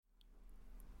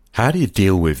How do you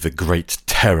deal with the great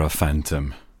terror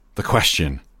phantom? The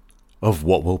question of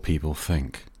what will people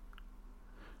think?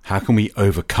 How can we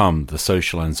overcome the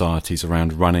social anxieties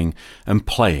around running and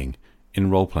playing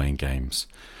in role-playing games?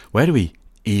 Where do we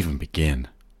even begin?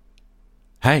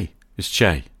 Hey, it's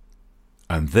Jay,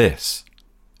 and this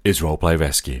is Roleplay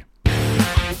Rescue.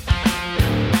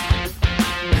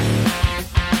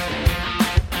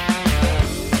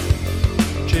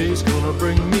 Jay's gonna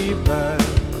bring me back.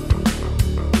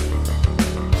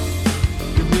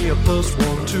 Give me a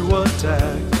 +1 to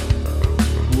attack.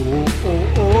 Oh,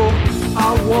 oh, oh, I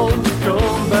want to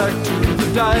come back to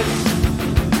the dice.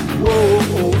 Whoa,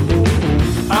 oh, oh,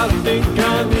 oh, I think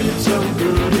I need some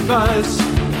good advice.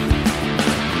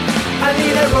 I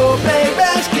need a roleplay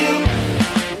rescue.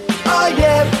 Oh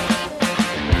yeah.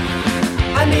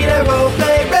 I need a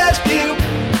roleplay rescue.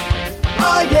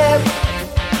 Oh yeah.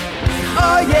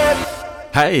 Oh yeah.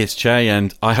 Hey, it's Jay,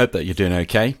 and I hope that you're doing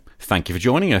okay. Thank you for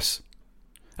joining us.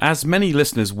 As many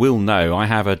listeners will know, I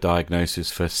have a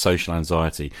diagnosis for social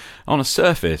anxiety. On a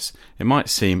surface, it might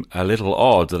seem a little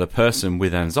odd that a person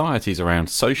with anxieties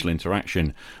around social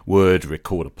interaction would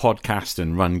record a podcast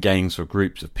and run games for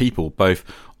groups of people, both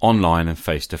online and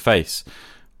face-to-face.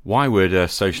 Why would a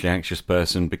socially anxious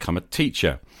person become a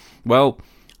teacher? Well,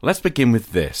 let's begin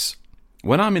with this.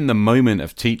 When I'm in the moment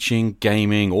of teaching,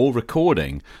 gaming, or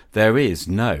recording, there is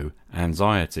no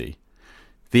anxiety.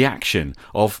 The action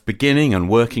of beginning and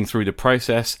working through the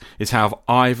process is how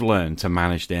I've learned to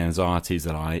manage the anxieties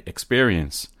that I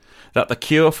experience. That the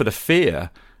cure for the fear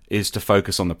is to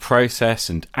focus on the process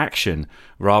and action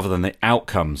rather than the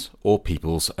outcomes or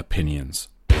people's opinions.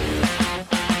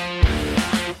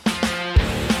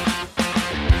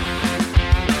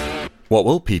 What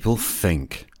will people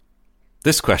think?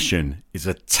 This question is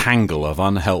a tangle of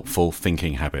unhelpful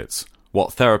thinking habits, what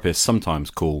therapists sometimes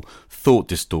call thought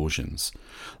distortions.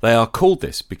 They are called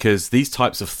this because these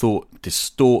types of thought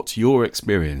distort your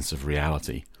experience of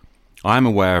reality. I am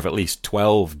aware of at least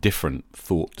 12 different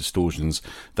thought distortions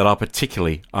that are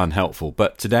particularly unhelpful,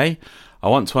 but today I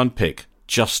want to unpick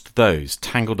just those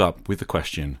tangled up with the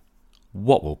question,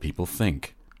 what will people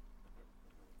think?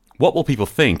 What will people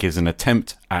think is an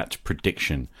attempt at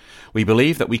prediction. We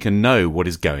believe that we can know what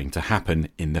is going to happen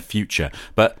in the future,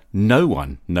 but no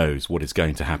one knows what is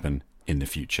going to happen in the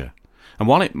future. And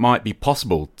while it might be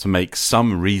possible to make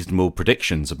some reasonable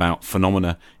predictions about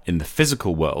phenomena in the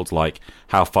physical world, like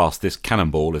how fast this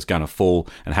cannonball is going to fall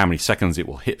and how many seconds it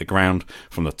will hit the ground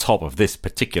from the top of this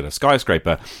particular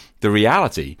skyscraper, the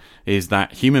reality is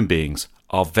that human beings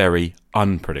are very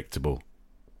unpredictable.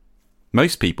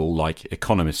 Most people, like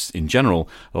economists in general,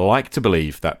 like to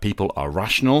believe that people are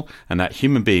rational and that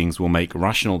human beings will make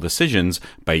rational decisions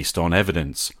based on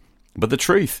evidence. But the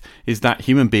truth is that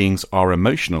human beings are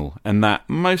emotional and that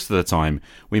most of the time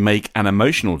we make an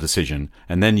emotional decision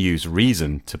and then use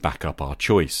reason to back up our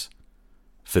choice.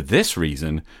 For this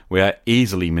reason, we are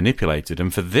easily manipulated,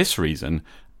 and for this reason,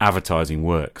 advertising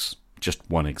works. Just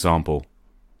one example.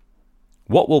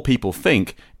 What will people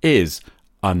think is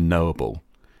unknowable.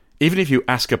 Even if you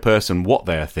ask a person what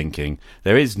they are thinking,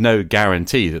 there is no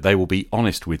guarantee that they will be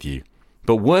honest with you.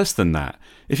 But worse than that,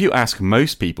 if you ask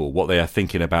most people what they are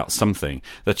thinking about something,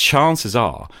 the chances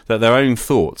are that their own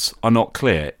thoughts are not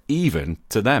clear even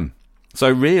to them.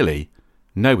 So really,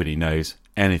 nobody knows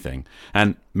anything.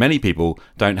 And many people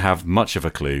don't have much of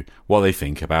a clue what they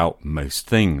think about most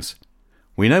things.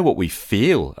 We know what we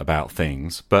feel about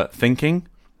things, but thinking,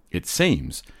 it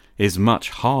seems, is much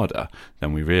harder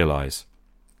than we realise.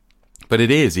 But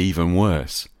it is even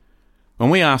worse. When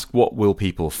we ask what will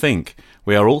people think,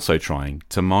 we are also trying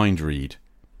to mind read.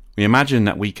 We imagine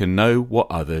that we can know what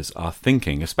others are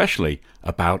thinking, especially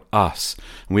about us.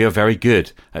 And we are very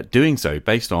good at doing so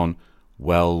based on,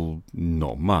 well,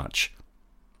 not much.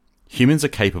 Humans are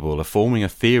capable of forming a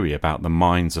theory about the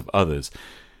minds of others.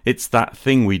 It's that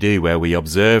thing we do where we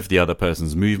observe the other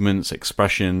person's movements,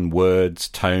 expression, words,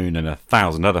 tone, and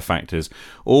 1,000 other factors,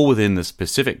 all within the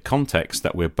specific context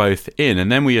that we're both in,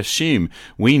 and then we assume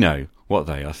we know what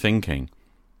they are thinking.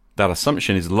 That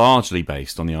assumption is largely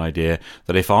based on the idea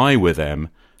that if I were them,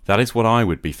 that is what I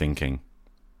would be thinking.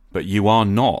 But you are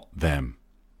not them.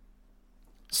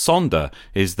 Sonder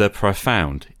is the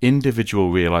profound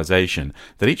individual realization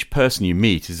that each person you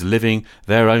meet is living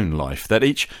their own life, that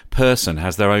each person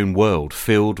has their own world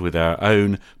filled with their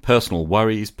own personal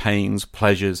worries, pains,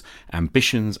 pleasures,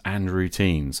 ambitions, and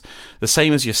routines. The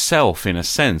same as yourself in a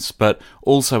sense, but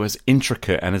also as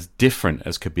intricate and as different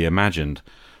as could be imagined.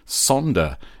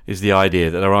 Sonder is the idea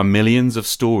that there are millions of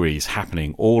stories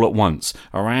happening all at once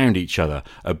around each other,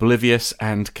 oblivious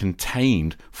and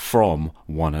contained from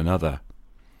one another.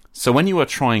 So when you are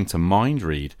trying to mind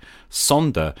read,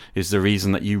 Sonder is the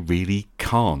reason that you really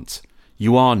can't.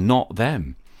 You are not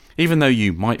them. Even though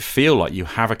you might feel like you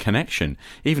have a connection,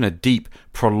 even a deep,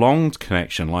 prolonged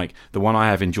connection like the one I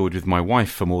have enjoyed with my wife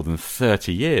for more than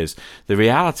 30 years, the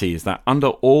reality is that under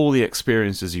all the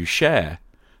experiences you share,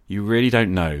 you really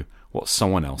don't know what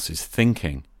someone else is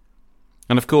thinking.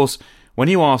 And of course, when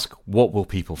you ask, what will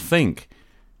people think,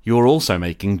 you're also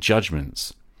making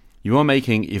judgments. You are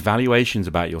making evaluations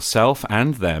about yourself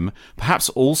and them, perhaps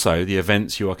also the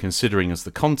events you are considering as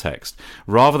the context,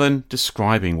 rather than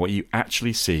describing what you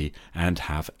actually see and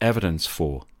have evidence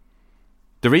for.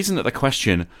 The reason that the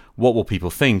question, what will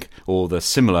people think, or the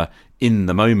similar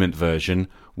in-the-moment version,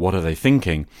 what are they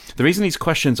thinking, the reason these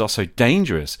questions are so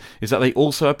dangerous is that they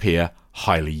also appear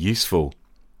highly useful.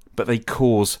 But they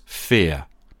cause fear.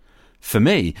 For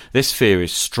me, this fear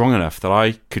is strong enough that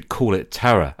I could call it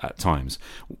terror at times,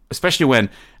 especially when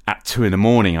at 2 a.m.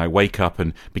 I wake up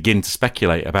and begin to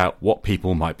speculate about what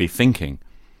people might be thinking.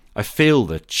 I feel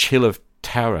the chill of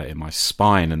terror in my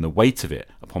spine and the weight of it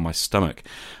upon my stomach.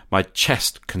 My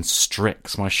chest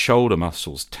constricts, my shoulder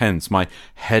muscles tense, my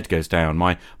head goes down,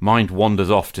 my mind wanders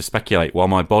off to speculate while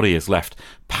my body is left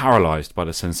paralysed by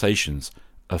the sensations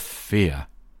of fear.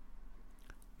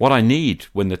 What I need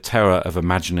when the terror of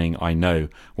imagining I know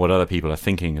what other people are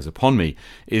thinking is upon me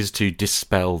is to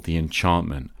dispel the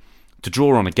enchantment. To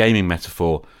draw on a gaming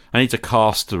metaphor, I need to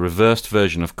cast the reversed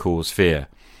version of cause fear.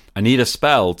 I need a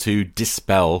spell to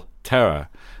dispel terror.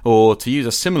 Or to use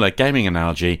a similar gaming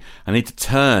analogy, I need to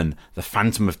turn the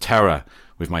phantom of terror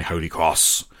with my holy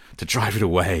cross to drive it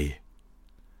away.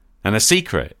 And the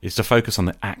secret is to focus on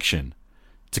the action,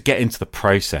 to get into the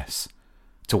process,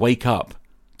 to wake up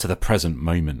to the present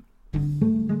moment.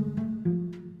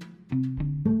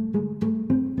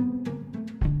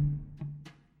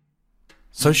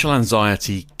 Social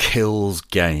anxiety kills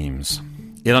games.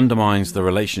 It undermines the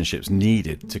relationships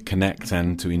needed to connect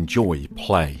and to enjoy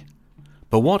play.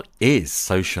 But what is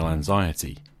social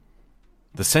anxiety?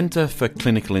 The Centre for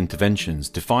Clinical Interventions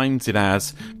defines it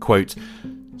as, quote,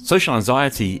 social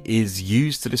anxiety is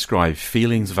used to describe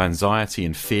feelings of anxiety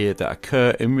and fear that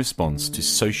occur in response to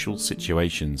social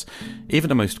situations. Even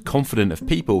the most confident of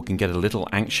people can get a little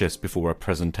anxious before a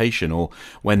presentation or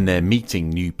when they're meeting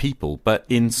new people. But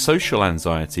in social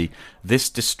anxiety, this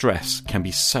distress can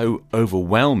be so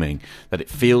overwhelming that it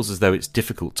feels as though it's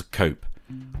difficult to cope.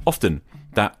 Often,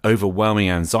 that overwhelming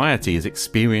anxiety is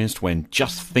experienced when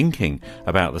just thinking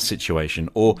about the situation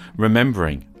or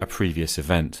remembering a previous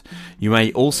event. You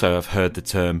may also have heard the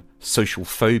term social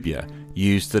phobia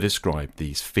used to describe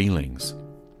these feelings.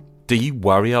 Do you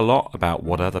worry a lot about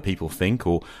what other people think,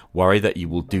 or worry that you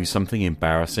will do something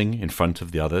embarrassing in front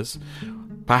of the others?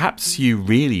 Perhaps you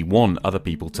really want other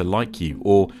people to like you,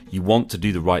 or you want to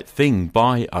do the right thing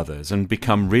by others and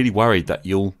become really worried that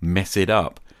you'll mess it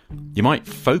up. You might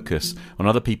focus on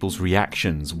other people's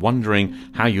reactions, wondering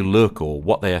how you look or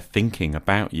what they are thinking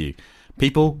about you.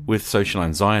 People with social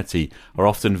anxiety are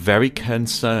often very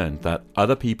concerned that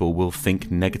other people will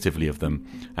think negatively of them,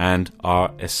 and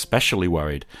are especially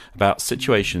worried about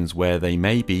situations where they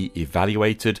may be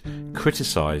evaluated,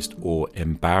 criticised, or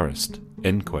embarrassed.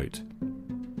 End quote.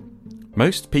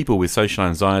 Most people with social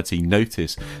anxiety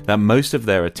notice that most of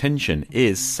their attention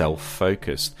is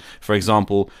self-focused. For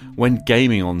example, when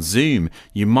gaming on Zoom,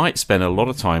 you might spend a lot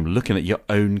of time looking at your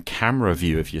own camera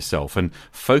view of yourself and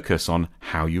focus on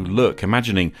how you look,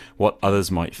 imagining what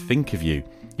others might think of you,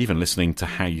 even listening to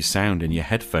how you sound in your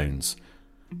headphones.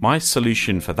 My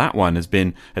solution for that one has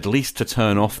been at least to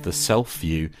turn off the self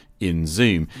view in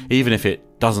Zoom, even if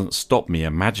it doesn't stop me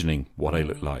imagining what I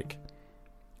look like.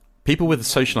 People with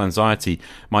social anxiety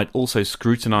might also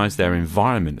scrutinise their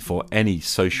environment for any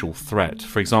social threat.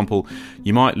 For example,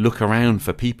 you might look around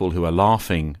for people who are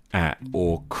laughing at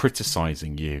or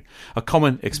criticising you. A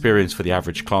common experience for the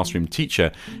average classroom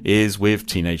teacher is with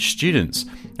teenage students.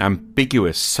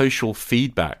 Ambiguous social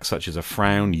feedback, such as a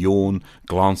frown, yawn,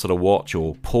 glance at a watch,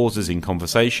 or pauses in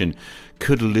conversation,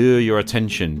 could lure your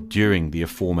attention during the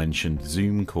aforementioned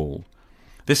Zoom call.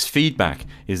 This feedback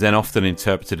is then often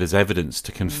interpreted as evidence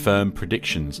to confirm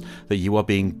predictions that you are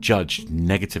being judged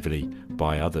negatively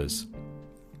by others.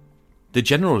 The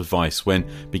general advice when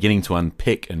beginning to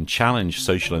unpick and challenge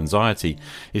social anxiety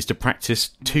is to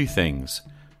practice two things.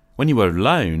 When you are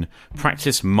alone,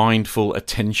 practice mindful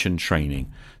attention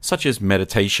training, such as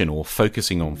meditation or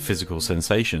focusing on physical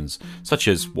sensations, such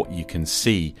as what you can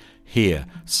see, hear,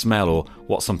 smell, or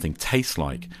what something tastes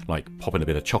like popping a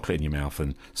bit of chocolate in your mouth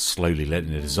and slowly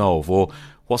letting it dissolve, or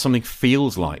what something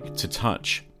feels like to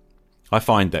touch. I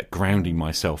find that grounding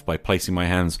myself by placing my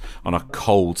hands on a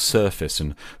cold surface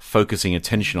and focusing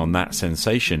attention on that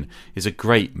sensation is a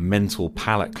great mental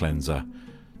palate cleanser.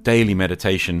 Daily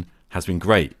meditation has been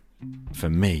great for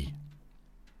me.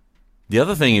 The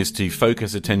other thing is to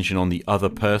focus attention on the other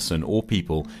person or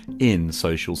people in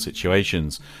social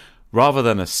situations. Rather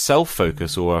than a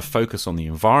self-focus or a focus on the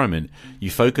environment,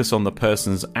 you focus on the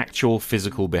person's actual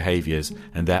physical behaviours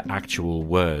and their actual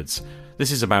words.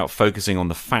 This is about focusing on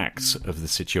the facts of the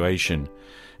situation.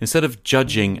 Instead of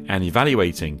judging and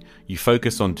evaluating, you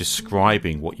focus on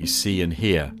describing what you see and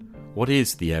hear. What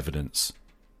is the evidence?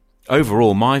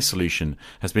 Overall, my solution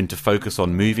has been to focus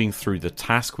on moving through the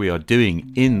task we are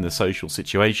doing in the social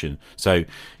situation. So,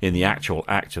 in the actual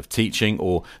act of teaching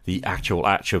or the actual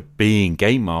act of being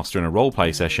game master in a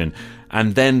roleplay session,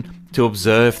 and then to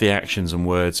observe the actions and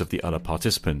words of the other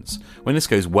participants. When this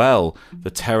goes well,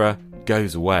 the terror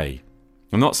goes away.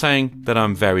 I'm not saying that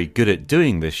I'm very good at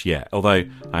doing this yet, although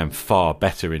I am far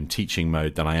better in teaching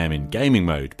mode than I am in gaming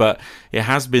mode, but it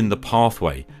has been the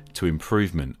pathway to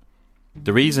improvement.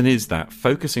 The reason is that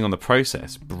focusing on the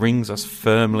process brings us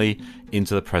firmly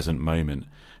into the present moment,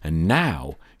 and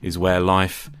now is where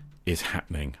life is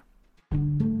happening.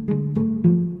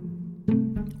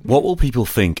 What will people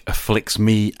think afflicts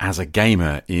me as a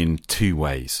gamer in two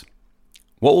ways.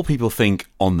 What will people think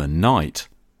on the night,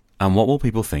 and what will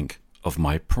people think of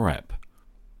my prep?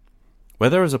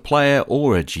 Whether as a player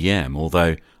or a GM,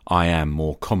 although I am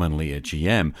more commonly a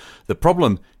GM, the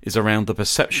problem is around the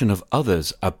perception of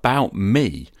others about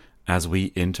me as we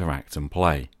interact and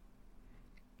play.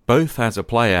 Both as a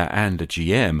player and a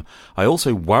GM, I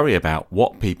also worry about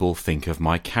what people think of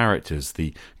my characters,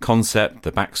 the concept,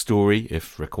 the backstory,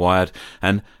 if required,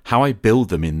 and how I build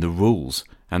them in the rules,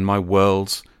 and my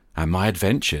worlds, and my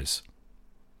adventures.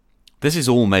 This is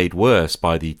all made worse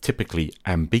by the typically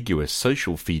ambiguous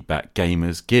social feedback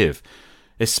gamers give,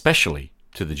 especially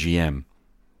to the GM.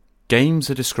 Games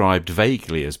are described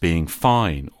vaguely as being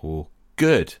fine or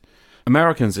good.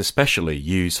 Americans especially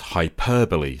use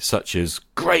hyperbole such as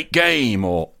great game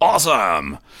or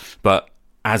awesome. But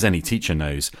as any teacher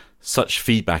knows, such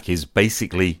feedback is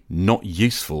basically not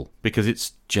useful because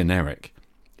it's generic.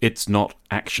 It's not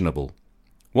actionable.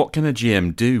 What can a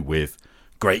GM do with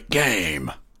great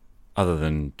game, other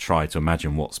than try to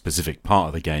imagine what specific part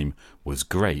of the game was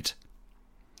great?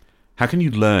 How can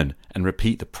you learn and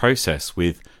repeat the process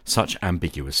with such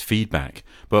ambiguous feedback?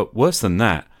 But worse than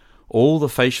that, all the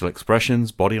facial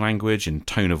expressions, body language and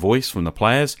tone of voice from the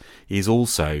players is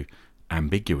also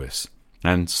ambiguous.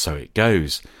 And so it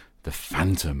goes. The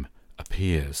phantom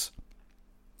appears.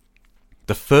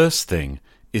 The first thing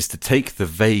is to take the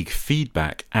vague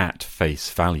feedback at face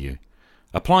value.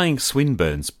 Applying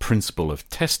Swinburne's principle of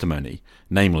testimony,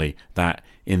 namely that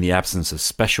in the absence of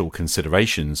special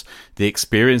considerations, the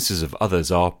experiences of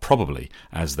others are probably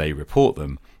as they report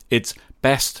them, it's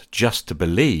best just to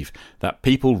believe that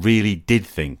people really did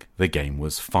think the game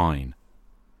was fine.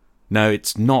 No,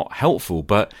 it's not helpful,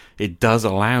 but it does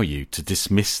allow you to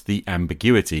dismiss the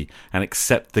ambiguity and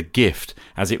accept the gift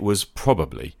as it was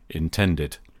probably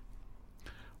intended.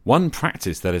 One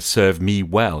practice that has served me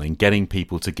well in getting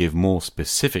people to give more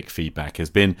specific feedback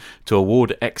has been to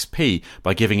award XP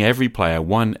by giving every player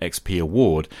one XP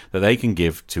award that they can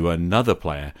give to another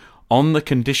player on the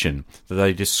condition that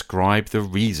they describe the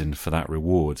reason for that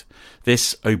reward.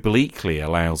 This obliquely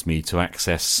allows me to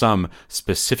access some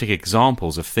specific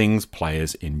examples of things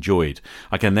players enjoyed.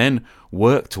 I can then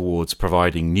work towards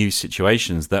providing new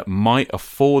situations that might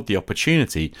afford the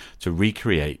opportunity to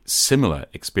recreate similar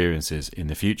experiences in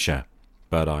the future.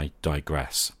 But I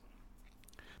digress.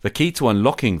 The key to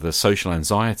unlocking the social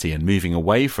anxiety and moving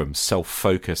away from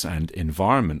self-focus and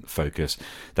environment focus,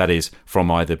 that is,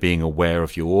 from either being aware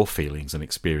of your feelings and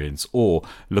experience or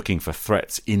looking for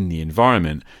threats in the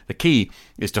environment, the key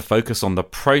is to focus on the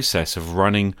process of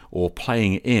running or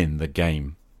playing in the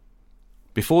game.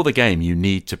 Before the game, you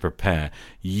need to prepare.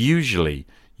 Usually,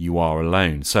 you are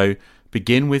alone, so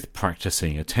begin with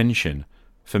practicing attention.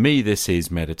 For me, this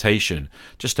is meditation.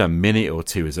 Just a minute or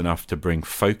two is enough to bring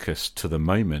focus to the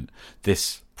moment,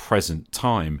 this present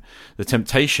time. The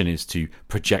temptation is to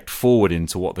project forward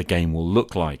into what the game will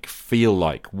look like, feel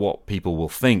like, what people will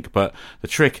think, but the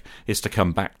trick is to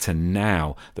come back to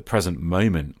now, the present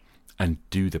moment, and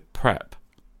do the prep.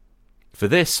 For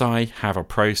this, I have a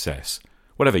process.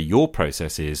 Whatever your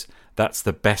process is, that's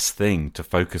the best thing to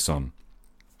focus on.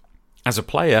 As a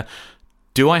player,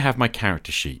 do I have my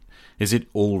character sheet? Is it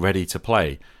all ready to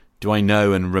play? Do I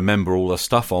know and remember all the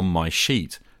stuff on my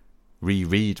sheet?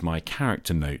 Reread my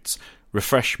character notes.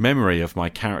 refresh memory of my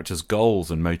character's goals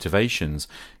and motivations,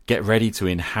 get ready to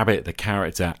inhabit the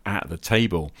character at the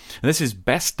table. And this is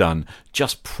best done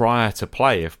just prior to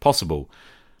play if possible.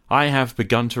 I have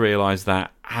begun to realise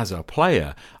that as a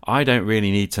player, I don't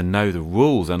really need to know the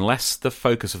rules unless the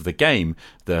focus of the game,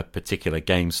 the particular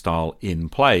game style in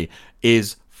play,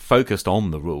 is focused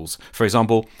on the rules. For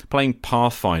example, playing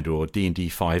Pathfinder or D&D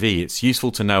 5e, it's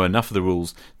useful to know enough of the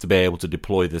rules to be able to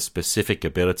deploy the specific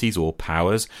abilities or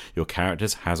powers your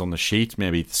characters has on the sheet,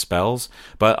 maybe the spells,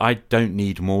 but I don't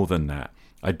need more than that.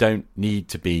 I don't need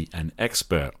to be an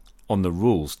expert on the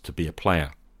rules to be a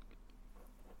player.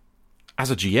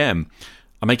 As a GM,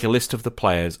 I make a list of the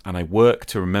players and I work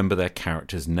to remember their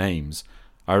characters' names.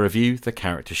 I review the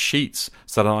character sheets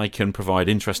so that I can provide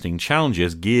interesting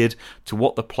challenges geared to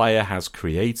what the player has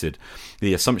created.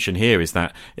 The assumption here is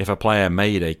that if a player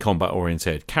made a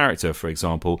combat-oriented character, for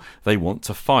example, they want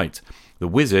to fight. The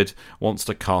wizard wants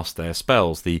to cast their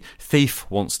spells. The thief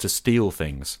wants to steal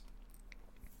things.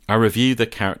 I review the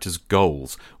character's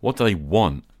goals. What do they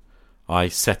want? I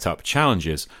set up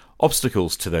challenges,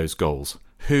 obstacles to those goals.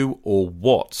 Who or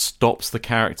what stops the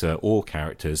character or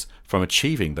characters from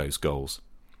achieving those goals?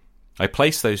 I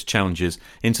place those challenges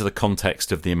into the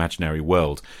context of the imaginary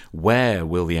world. Where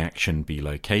will the action be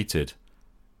located?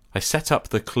 I set up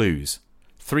the clues.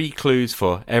 3 clues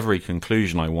for every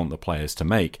conclusion I want the players to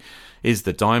make. Is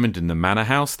the diamond in the manor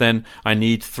house? Then I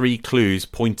need 3 clues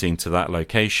pointing to that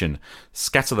location.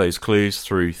 Scatter those clues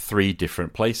through 3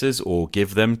 different places or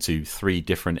give them to 3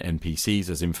 different NPCs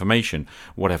as information,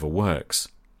 whatever works.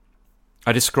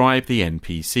 I describe the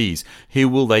NPCs. Who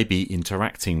will they be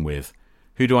interacting with?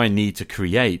 Who do I need to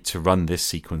create to run this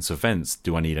sequence of events?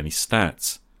 Do I need any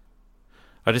stats?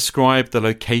 I describe the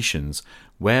locations.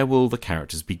 Where will the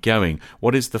characters be going?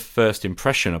 What is the first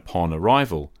impression upon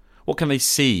arrival? What can they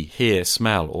see, hear,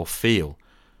 smell, or feel?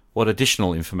 What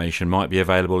additional information might be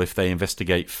available if they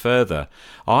investigate further?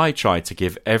 I try to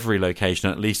give every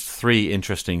location at least 3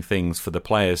 interesting things for the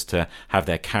players to have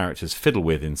their characters fiddle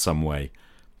with in some way.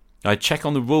 I check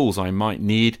on the rules I might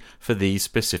need for these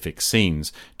specific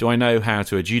scenes. Do I know how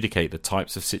to adjudicate the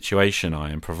types of situation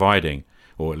I am providing?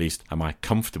 Or at least, am I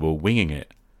comfortable winging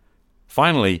it?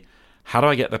 Finally, how do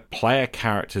I get the player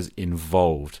characters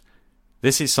involved?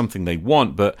 This is something they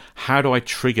want, but how do I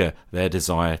trigger their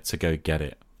desire to go get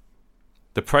it?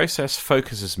 The process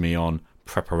focuses me on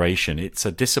preparation. It's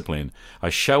a discipline.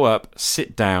 I show up,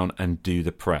 sit down, and do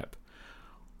the prep.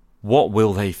 What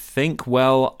will they think?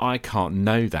 Well, I can't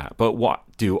know that. But what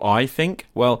do I think?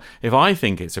 Well, if I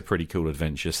think it's a pretty cool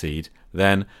adventure seed,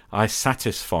 then I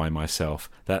satisfy myself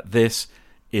that this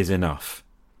is enough.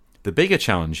 The bigger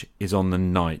challenge is on the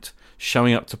night,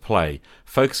 showing up to play,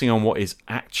 focusing on what is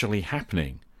actually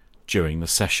happening during the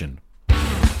session.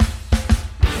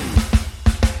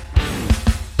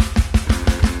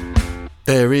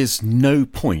 There is no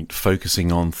point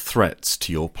focusing on threats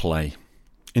to your play.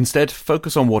 Instead,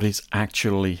 focus on what is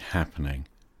actually happening.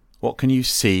 What can you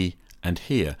see and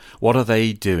hear? What are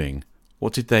they doing?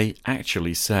 What did they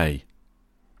actually say?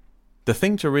 The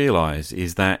thing to realise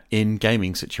is that in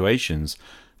gaming situations,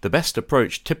 the best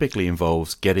approach typically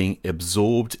involves getting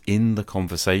absorbed in the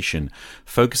conversation,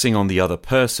 focusing on the other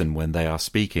person when they are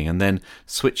speaking, and then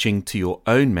switching to your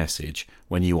own message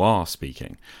when you are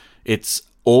speaking. It's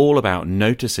all about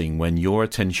noticing when your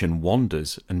attention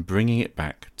wanders and bringing it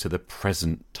back to the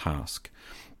present task.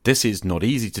 This is not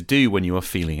easy to do when you are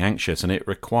feeling anxious, and it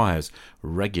requires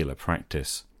regular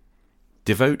practice.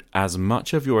 Devote as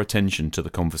much of your attention to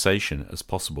the conversation as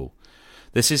possible.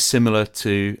 This is similar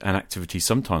to an activity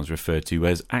sometimes referred to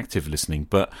as active listening,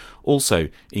 but also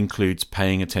includes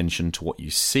paying attention to what you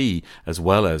see as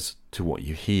well as to what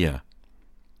you hear.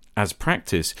 As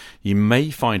practice, you may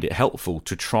find it helpful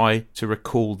to try to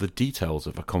recall the details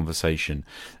of a conversation,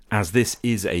 as this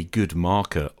is a good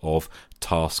marker of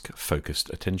task-focused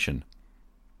attention.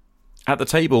 At the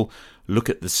table, look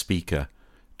at the speaker,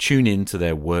 tune in to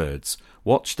their words,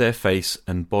 watch their face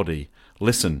and body,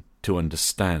 listen to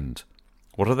understand.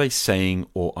 What are they saying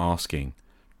or asking?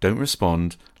 Don't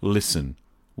respond, listen,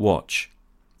 watch.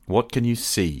 What can you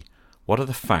see? What are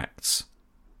the facts?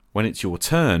 When it's your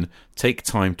turn, take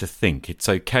time to think. It's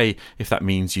okay if that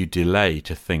means you delay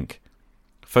to think.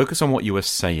 Focus on what you are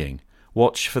saying.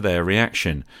 Watch for their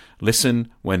reaction.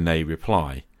 Listen when they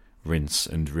reply. Rinse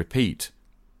and repeat.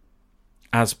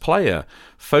 As player,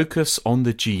 focus on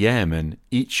the GM and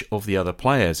each of the other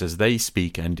players as they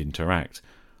speak and interact.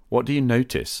 What do you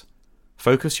notice?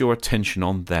 Focus your attention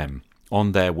on them.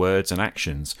 on their words and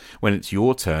actions. When it's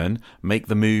your turn, make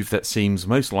the move that seems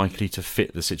most likely to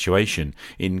fit the situation.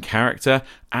 In character,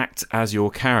 act as your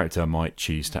character might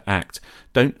choose to act.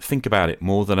 Don't think about it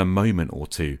more than a moment or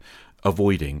two,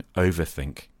 avoiding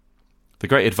overthink. The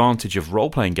great advantage of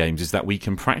role-playing games is that we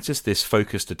can practice this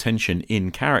focused attention in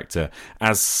character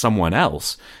as someone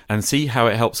else and see how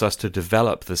it helps us to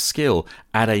develop the skill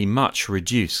at a much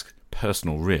reduced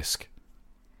personal risk.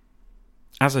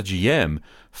 As a GM,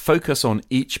 focus on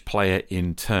each player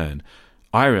in turn.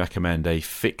 I recommend a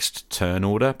fixed turn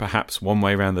order, perhaps one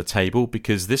way around the table,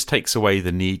 because this takes away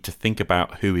the need to think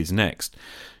about who is next.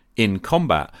 In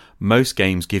combat, most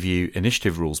games give you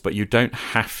initiative rules, but you don't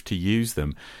have to use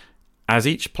them. As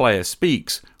each player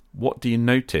speaks, what do you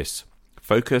notice?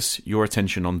 Focus your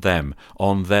attention on them,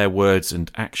 on their words and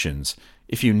actions.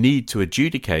 If you need to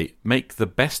adjudicate, make the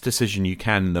best decision you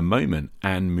can in the moment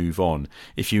and move on.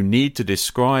 If you need to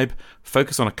describe,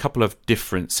 focus on a couple of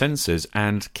different senses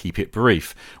and keep it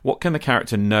brief. What can the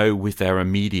character know with their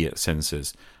immediate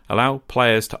senses? Allow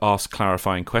players to ask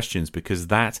clarifying questions because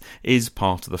that is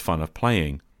part of the fun of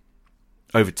playing.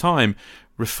 Over time,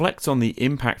 reflect on the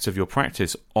impact of your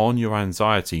practice on your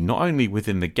anxiety, not only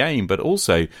within the game, but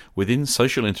also within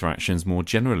social interactions more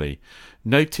generally.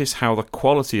 Notice how the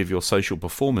quality of your social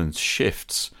performance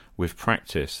shifts with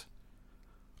practice.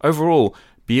 Overall,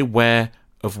 be aware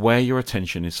of where your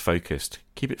attention is focused.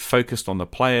 Keep it focused on the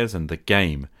players and the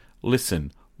game.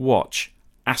 Listen, watch,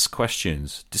 ask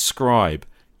questions, describe,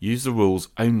 use the rules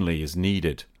only as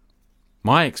needed.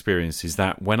 My experience is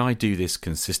that when I do this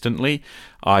consistently,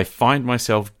 I find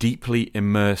myself deeply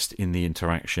immersed in the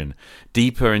interaction,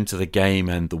 deeper into the game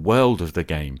and the world of the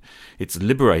game. It's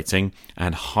liberating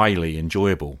and highly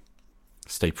enjoyable.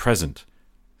 Stay present,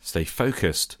 stay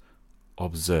focused,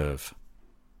 observe.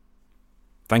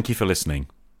 Thank you for listening.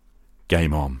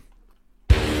 Game on.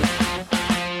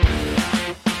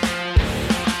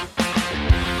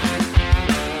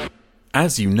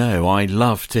 As you know, I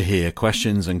love to hear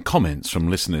questions and comments from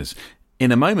listeners.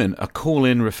 In a moment, a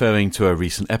call-in referring to a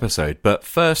recent episode. But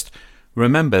first,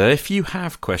 remember that if you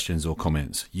have questions or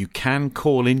comments, you can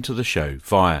call into the show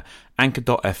via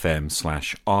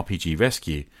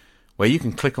anchor.fm/rpgrescue, where you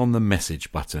can click on the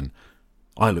message button.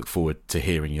 I look forward to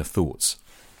hearing your thoughts.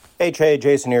 Hey,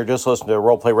 Jason here. Just listen to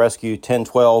Roleplay Rescue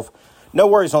 1012. No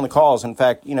worries on the calls. In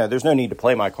fact, there's no need to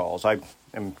play my calls. I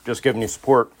am just giving you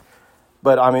support.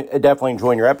 But I'm definitely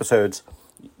enjoying your episodes.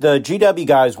 The GW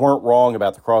guys weren't wrong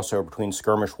about the crossover between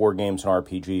skirmish war games and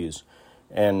RPGs.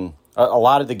 And a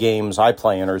lot of the games I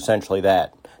play in are essentially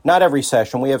that. Not every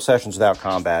session. We have sessions without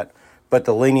combat. But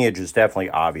the lineage is definitely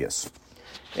obvious.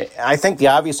 I think the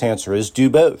obvious answer is do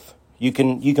both. You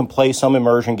can play some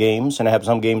immersion games and have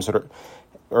some games that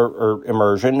are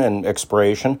immersion and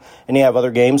exploration. And you have other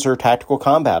games that are tactical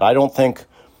combat. I don't think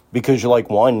because you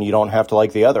like one, you don't have to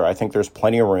like the other. I think there's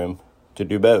plenty of room to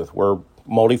do both. We're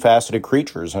multifaceted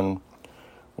creatures, and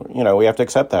we have to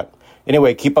accept that.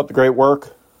 Anyway, keep up the great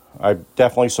work. I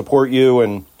definitely support you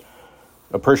and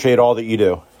appreciate all that you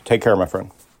do. Take care, my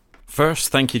friend. First,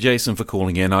 thank you, Jason, for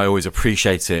calling in. I always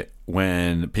appreciate it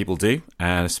when people do,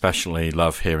 and especially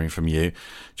love hearing from you.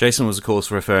 Jason was, of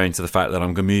course, referring to the fact that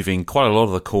I'm moving quite a lot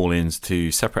of the call-ins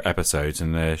to separate episodes,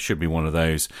 and there should be one of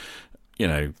those,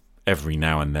 every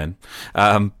now and then.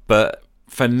 But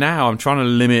for now, I'm trying to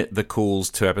limit the calls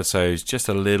to episodes just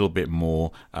a little bit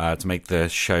more to make the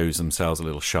shows themselves a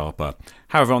little sharper.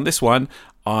 However, on this one,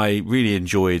 I really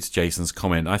enjoyed Jason's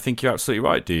comment. I think you're absolutely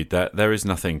right, dude, that there is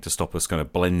nothing to stop us kind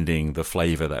of blending the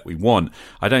flavour that we want.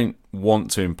 I don't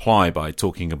want to imply by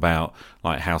talking about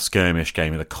like how skirmish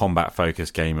game and the combat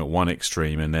focused game at one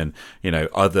extreme and then,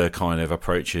 other kind of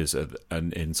approaches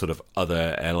and in sort of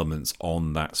other elements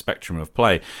on that spectrum of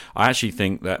play. I actually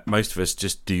think that most of us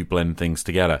just do blend things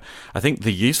together. I think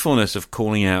the usefulness of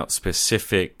calling out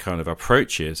specific kind of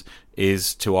approaches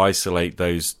is to isolate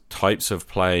those types of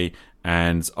play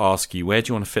and ask you, where do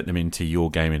you want to fit them into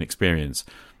your gaming experience?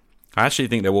 I actually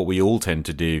think that what we all tend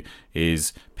to do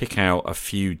is pick out a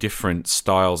few different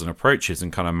styles and approaches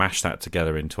and kind of mash that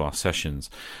together into our sessions.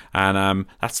 And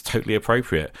that's totally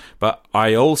appropriate. But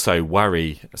I also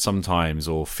worry sometimes,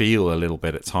 or feel a little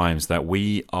bit at times, that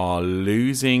we are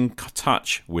losing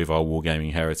touch with our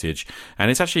wargaming heritage.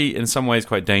 And it's actually in some ways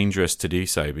quite dangerous to do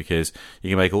so, because you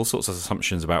can make all sorts of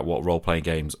assumptions about what role-playing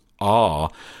games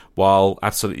are while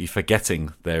absolutely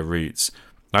forgetting their roots.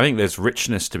 I think there's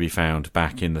richness to be found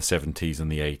back in the 70s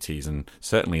and the 80s, and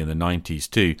certainly in the 90s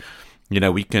too.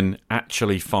 We can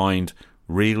actually find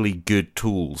really good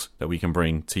tools that we can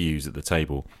bring to use at the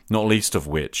table, not least of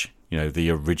which, the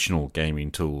original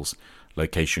gaming tools.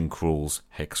 location crawls,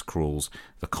 hex crawls,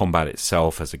 the combat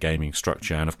itself as a gaming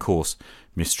structure, and of course,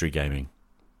 mystery gaming.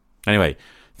 Anyway,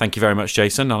 thank you very much,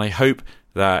 Jason, and I hope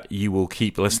that you will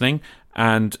keep listening.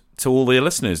 And to all the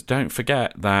listeners, don't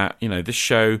forget that, this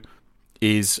show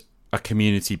is a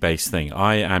community-based thing.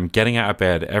 I am getting out of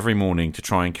bed every morning to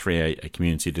try and create a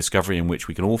community of discovery in which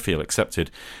we can all feel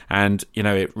accepted. And,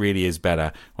 it really is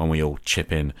better when we all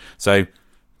chip in. So,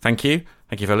 thank you.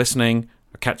 Thank you for listening.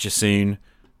 I'll catch you soon.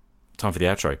 Time for the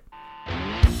outro.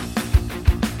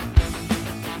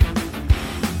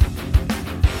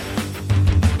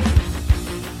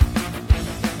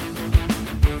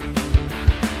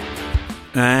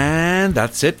 And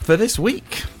that's it for this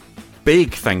week.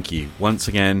 Big thank you once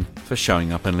again for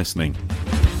showing up and listening.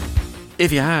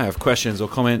 If you have questions or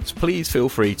comments, please feel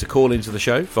free to call into the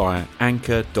show via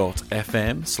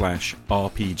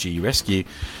anchor.fm/rpgrescue,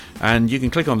 and you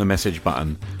can click on the message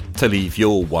button to leave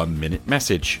your 1-minute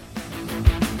message.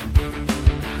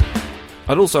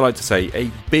 I'd also like to say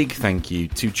a big thank you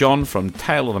to John from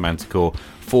Tale of the Manticore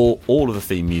for all of the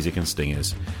theme music and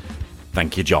stingers.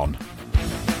 Thank you, John.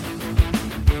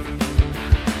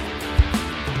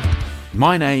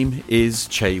 My name is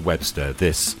Che Webster.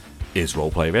 This is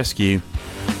Roleplay Rescue.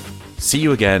 See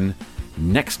you again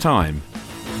next time.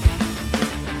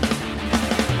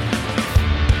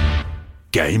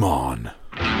 Game on.